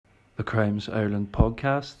The Crimes Ireland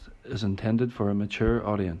podcast is intended for a mature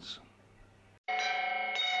audience.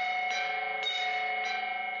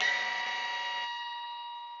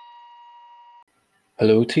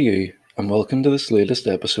 Hello to you, and welcome to this latest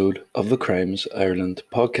episode of the Crimes Ireland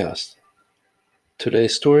podcast.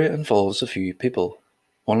 Today's story involves a few people,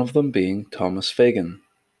 one of them being Thomas Fagan.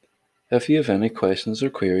 If you have any questions or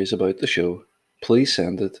queries about the show, please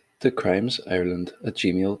send it to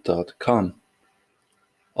crimesireland@gmail.com.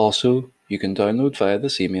 Also, you can download via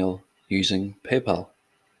this email using PayPal.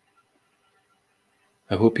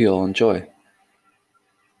 I hope you all enjoy.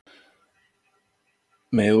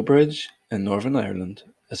 Mayobridge in Northern Ireland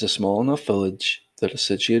is a small enough village that is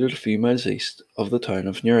situated a few miles east of the town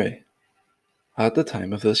of Newry. At the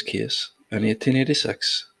time of this case, in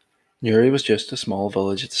 1886, Newry was just a small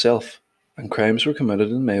village itself, and crimes were committed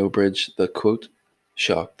in Mayobridge that, quote,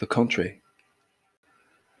 shocked the country.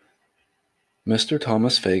 Mr.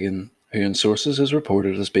 Thomas Fagan, who in sources is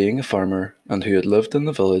reported as being a farmer and who had lived in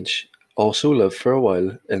the village, also lived for a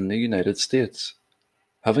while in the United States,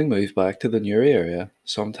 having moved back to the Newry area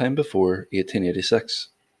sometime before 1886.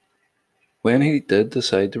 When he did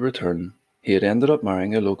decide to return, he had ended up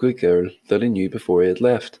marrying a local girl that he knew before he had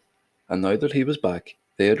left, and now that he was back,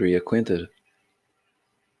 they had reacquainted.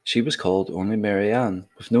 She was called only Mary Ann,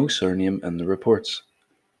 with no surname in the reports.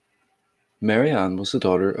 Mary Ann was the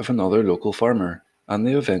daughter of another local farmer, and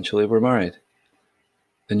they eventually were married.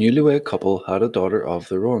 The newlywed couple had a daughter of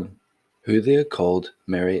their own, who they had called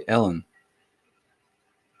Mary Ellen.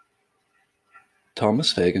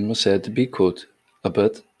 Thomas Fagan was said to be, quote, a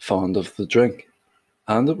bit fond of the drink,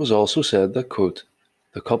 and it was also said that, quote,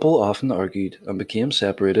 the couple often argued and became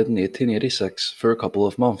separated in 1886 for a couple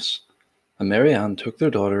of months, and Mary Ann took their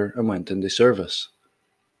daughter and went into service.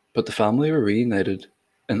 But the family were reunited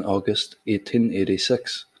in August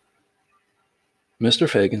 1886. Mr.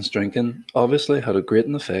 Fagan's drinking obviously had a great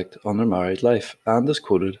effect on their married life, and as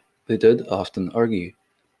quoted, they did often argue,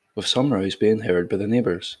 with some rows being heard by the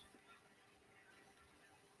neighbours.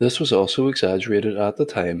 This was also exaggerated at the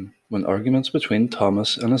time, when arguments between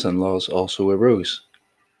Thomas and his in-laws also arose.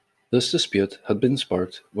 This dispute had been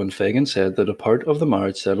sparked when Fagan said that a part of the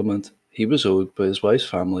marriage settlement he was owed by his wife's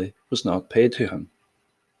family was not paid to him.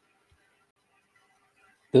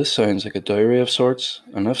 This sounds like a dowry of sorts,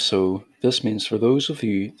 and if so, this means for those of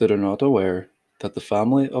you that are not aware that the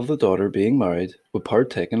family of the daughter being married would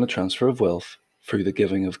partake in the transfer of wealth through the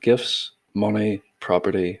giving of gifts, money,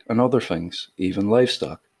 property, and other things, even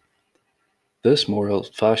livestock. This more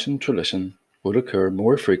old-fashioned tradition would occur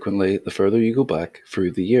more frequently the further you go back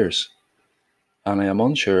through the years, and I am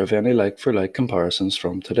unsure of any like-for-like comparisons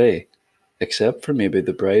from today, except for maybe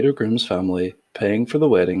the bride or groom's family paying for the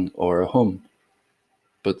wedding or a home.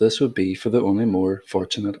 But this would be for the only more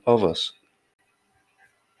fortunate of us.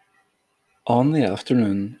 On the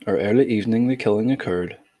afternoon or early evening the killing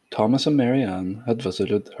occurred, Thomas and Mary Ann had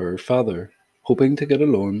visited her father, hoping to get a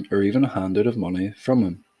loan or even a handout of money from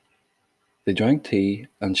him. They drank tea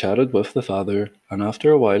and chatted with the father, and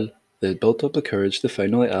after a while they had built up the courage to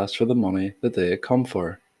finally ask for the money that they had come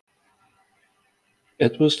for.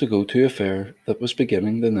 It was to go to a fair that was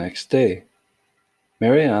beginning the next day.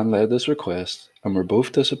 Mary Ann led this request, and were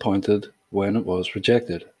both disappointed when it was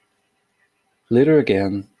rejected. Later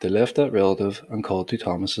again, they left that relative and called to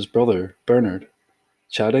Thomas's brother, Bernard,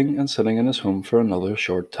 chatting and sitting in his home for another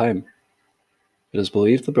short time. It is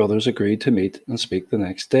believed the brothers agreed to meet and speak the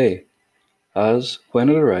next day, as, when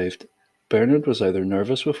it arrived, Bernard was either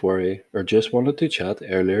nervous with worry or just wanted to chat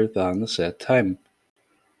earlier than the set time.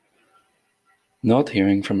 Not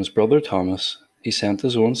hearing from his brother Thomas, he sent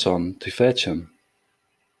his own son to fetch him.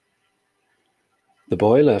 The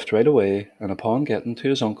boy left right away, and upon getting to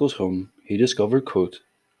his uncle's home, he discovered, quote,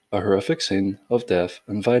 a horrific scene of death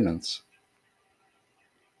and violence.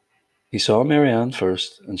 He saw Mary Ann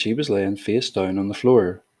first, and she was laying face down on the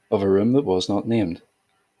floor of a room that was not named.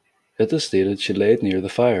 It is stated she laid near the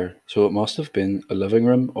fire, so it must have been a living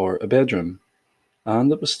room or a bedroom, and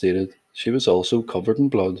it was stated she was also covered in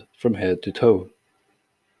blood from head to toe.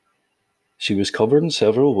 She was covered in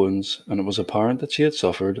several wounds, and it was apparent that she had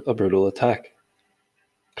suffered a brutal attack.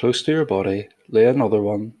 Close to her body lay another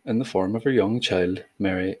one in the form of her young child,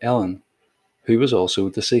 Mary Ellen, who was also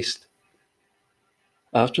deceased.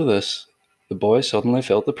 After this, the boy suddenly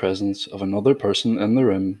felt the presence of another person in the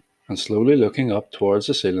room, and slowly looking up towards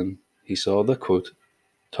the ceiling, he saw that, quote,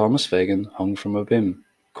 Thomas Fagan hung from a beam,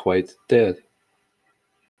 quite dead.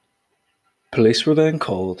 Police were then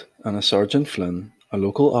called, and a Sergeant Flynn, a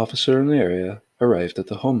local officer in the area, arrived at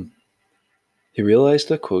the home. He realised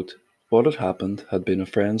that, quote, what had happened had been a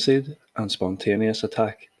frenzied and spontaneous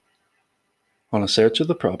attack. On a search of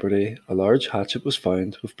the property, a large hatchet was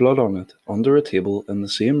found with blood on it under a table in the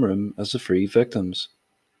same room as the 3 victims.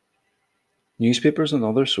 Newspapers and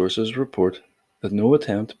other sources report that no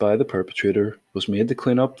attempt by the perpetrator was made to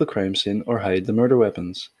clean up the crime scene or hide the murder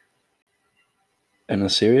weapons. In a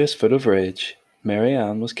serious fit of rage, Mary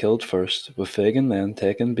Ann was killed first, with Fagan then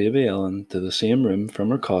taking baby Ellen to the same room from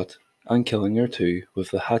her cot and killing her too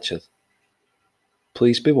with the hatchet.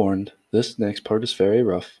 Please be warned, this next part is very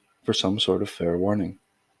rough, for some sort of fair warning.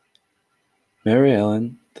 Mary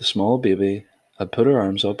Ellen, the small baby, had put her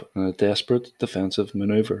arms up in a desperate defensive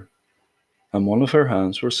maneuver, and one of her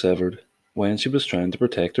hands were severed when she was trying to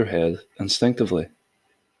protect her head instinctively.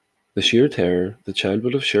 The sheer terror the child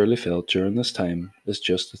would have surely felt during this time is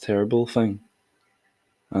just a terrible thing,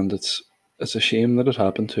 and it's a shame that it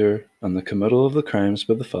happened to her, and the committal of the crimes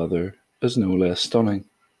by the father is no less stunning.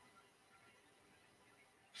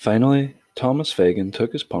 Finally, Thomas Fagan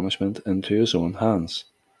took his punishment into his own hands,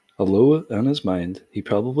 although in his mind he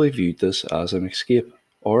probably viewed this as an escape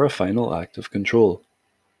or a final act of control.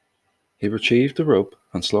 He retrieved the rope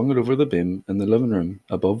and slung it over the beam in the living room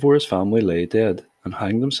above where his family lay dead, and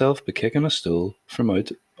hanged himself by kicking a stool from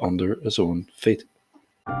out under his own feet.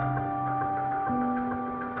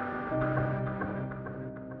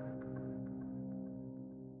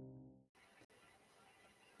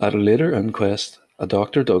 At a later inquest, a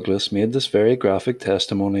Dr. Douglas made this very graphic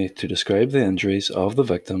testimony to describe the injuries of the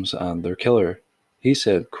victims and their killer. He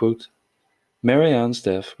said, quote, "Mary Ann's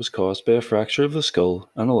death was caused by a fracture of the skull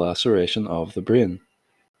and a laceration of the brain.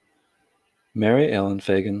 Mary Ellen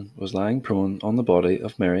Fagan was lying prone on the body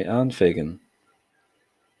of Mary Ann Fagan.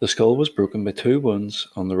 The skull was broken by 2 wounds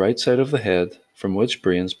on the right side of the head from which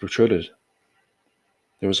brains protruded.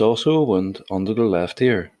 There was also a wound under the left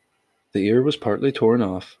ear. The ear was partly torn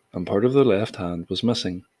off, and part of the left hand was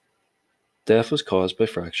missing. Death was caused by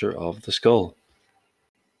fracture of the skull."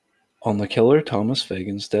 On the killer Thomas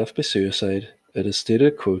Fagan's death by suicide, it is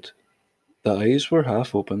stated, quote, "The eyes were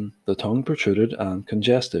half open, the tongue protruded and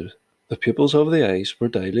congested. The pupils of the eyes were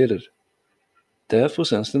dilated. Death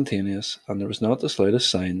was instantaneous, and there was not the slightest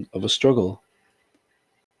sign of a struggle."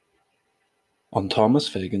 On Thomas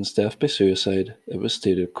Fagan's death by suicide, it was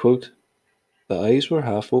stated, quote, "The eyes were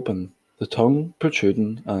half open, the tongue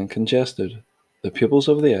protruding and congested. The pupils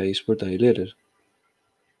of the eyes were dilated.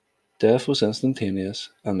 Death was instantaneous,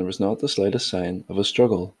 and there was not the slightest sign of a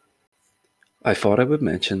struggle." I thought I would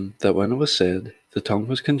mention that when it was said the tongue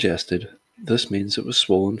was congested, this means it was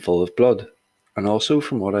swollen full of blood, and also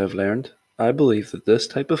from what I have learned, I believe that this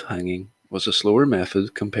type of hanging was a slower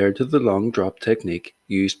method compared to the long drop technique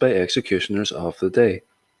used by executioners of the day,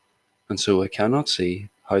 and so I cannot see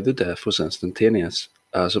how the death was instantaneous,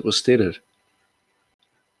 as it was stated.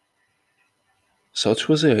 Such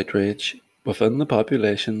was the outrage within the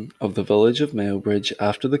population of the village of Mayobridge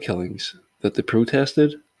after the killings, that they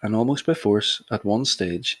protested, and almost by force at one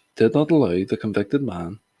stage did not allow the convicted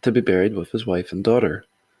man to be buried with his wife and daughter,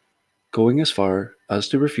 going as far as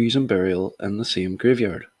to refuse him burial in the same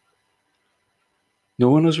graveyard. No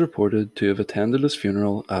one is reported to have attended his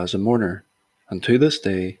funeral as a mourner, and to this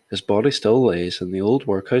day his body still lays in the old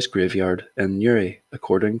workhouse graveyard in Newry,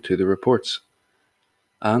 according to the reports.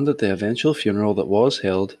 And at the eventual funeral that was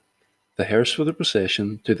held, the hearse for the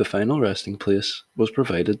procession to the final resting place was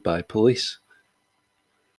provided by police.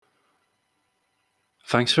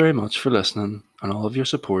 Thanks very much for listening and all of your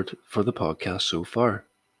support for the podcast so far.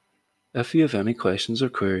 If you have any questions or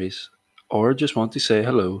queries, or just want to say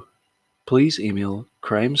hello, please email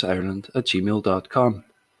crimesireland@gmail.com.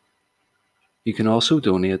 You can also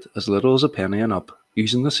donate as little as a penny and up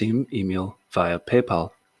using the same email via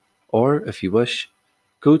PayPal, or if you wish,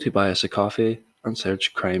 go to buy us a coffee and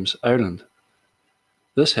search Crimes Ireland.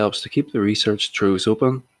 This helps to keep the research troves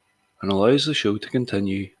open and allows the show to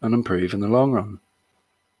continue and improve in the long run.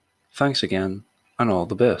 Thanks again, and all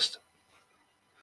the best.